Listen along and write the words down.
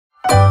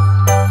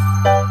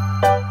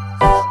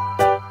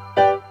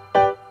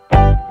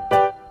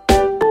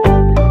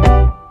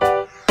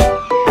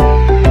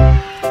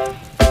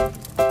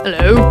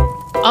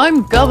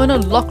I'm Governor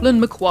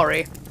Lachlan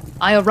Macquarie.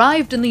 I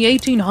arrived in the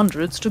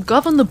 1800s to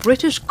govern the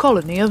British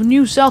colony of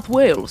New South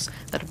Wales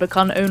that had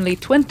begun only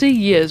 20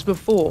 years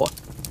before.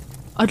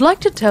 I'd like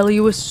to tell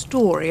you a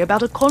story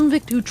about a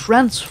convict who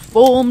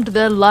transformed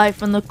their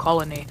life in the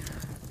colony.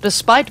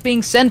 Despite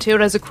being sent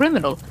here as a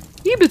criminal,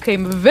 he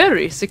became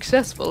very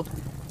successful.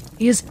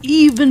 He has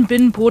even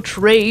been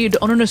portrayed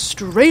on an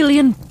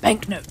Australian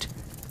banknote.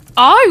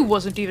 I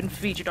wasn't even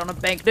featured on a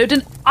banknote,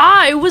 and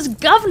I was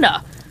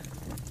governor.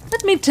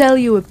 Let me tell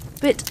you a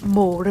bit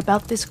more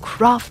about this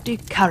crafty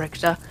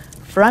character,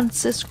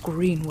 Francis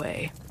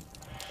Greenway.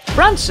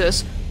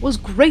 Francis was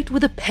great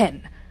with a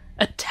pen,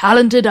 a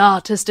talented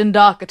artist and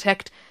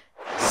architect.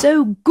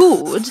 So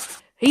good,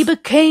 he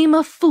became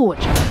a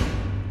forger.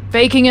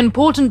 Faking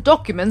important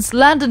documents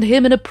landed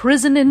him in a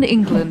prison in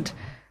England.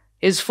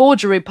 His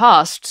forgery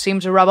past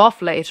seemed to rub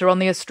off later on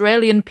the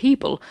Australian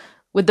people,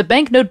 with the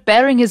banknote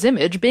bearing his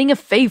image being a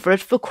favourite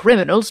for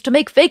criminals to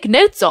make fake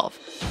notes of.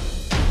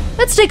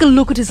 Let's take a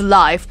look at his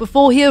life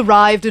before he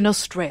arrived in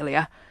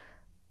Australia.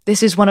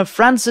 This is one of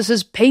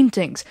Francis's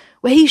paintings,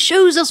 where he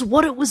shows us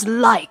what it was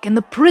like in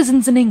the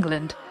prisons in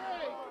England.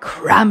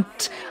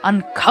 Cramped,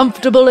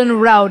 uncomfortable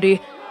and rowdy,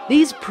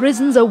 these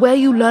prisons are where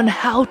you learn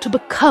how to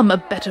become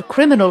a better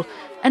criminal,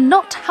 and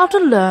not how to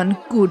learn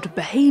good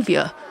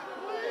behaviour.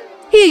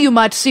 Here you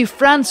might see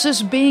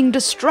Francis being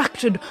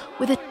distracted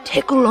with a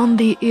tickle on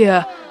the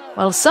ear,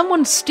 while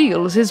someone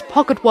steals his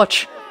pocket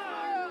watch.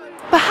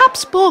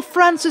 Perhaps poor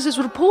Francis is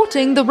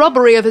reporting the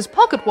robbery of his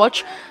pocket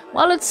watch,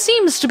 while it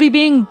seems to be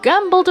being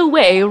gambled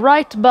away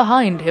right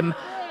behind him.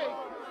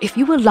 If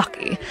you were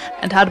lucky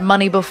and had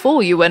money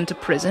before you went to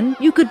prison,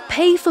 you could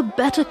pay for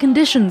better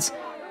conditions,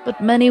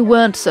 but many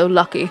weren't so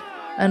lucky,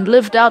 and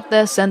lived out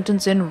their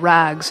sentence in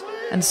rags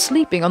and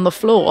sleeping on the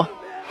floor.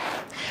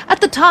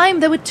 At the time,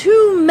 there were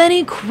too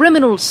many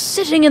criminals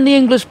sitting in the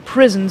English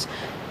prisons,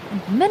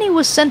 and many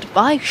were sent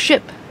by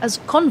ship as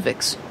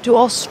convicts to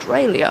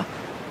Australia.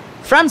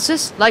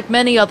 Francis, like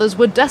many others,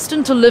 were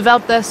destined to live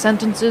out their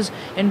sentences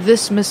in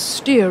this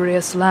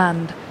mysterious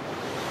land.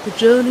 The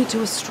journey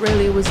to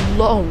Australia was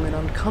long and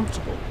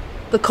uncomfortable.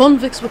 The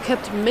convicts were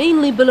kept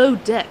mainly below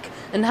deck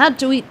and had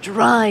to eat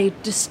dry,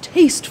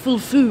 distasteful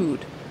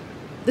food.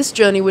 This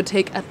journey would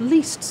take at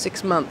least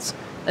 6 months,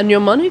 and your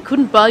money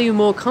couldn't buy you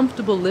more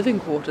comfortable living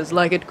quarters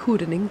like it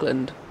could in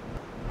England.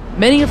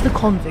 Many of the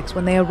convicts,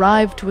 when they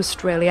arrived to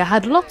Australia,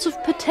 had lots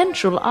of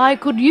potential I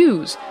could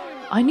use.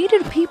 I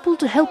needed people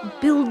to help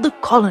build the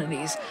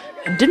colonies,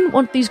 and didn't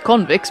want these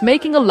convicts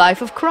making a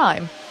life of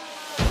crime.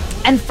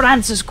 And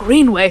Francis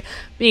Greenway,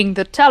 being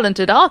the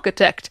talented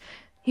architect,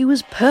 he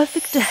was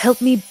perfect to help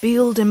me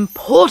build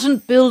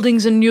important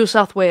buildings in New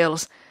South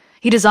Wales.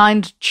 He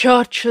designed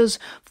churches,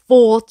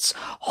 forts,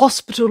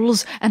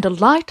 hospitals, and a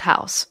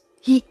lighthouse.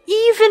 He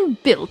even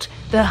built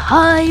the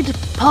Hyde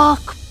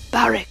Park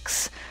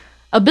Barracks,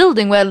 a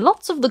building where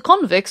lots of the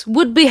convicts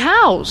would be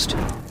housed.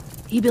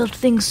 He built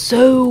things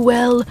so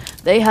well,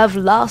 they have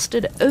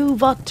lasted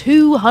over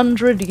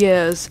 200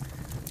 years.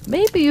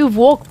 Maybe you've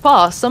walked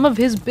past some of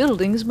his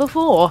buildings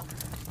before.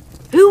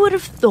 Who would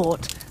have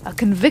thought a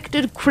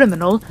convicted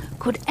criminal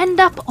could end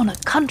up on a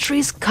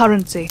country's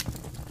currency?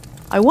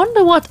 I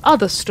wonder what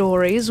other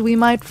stories we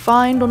might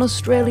find on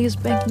Australia's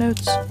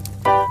banknotes.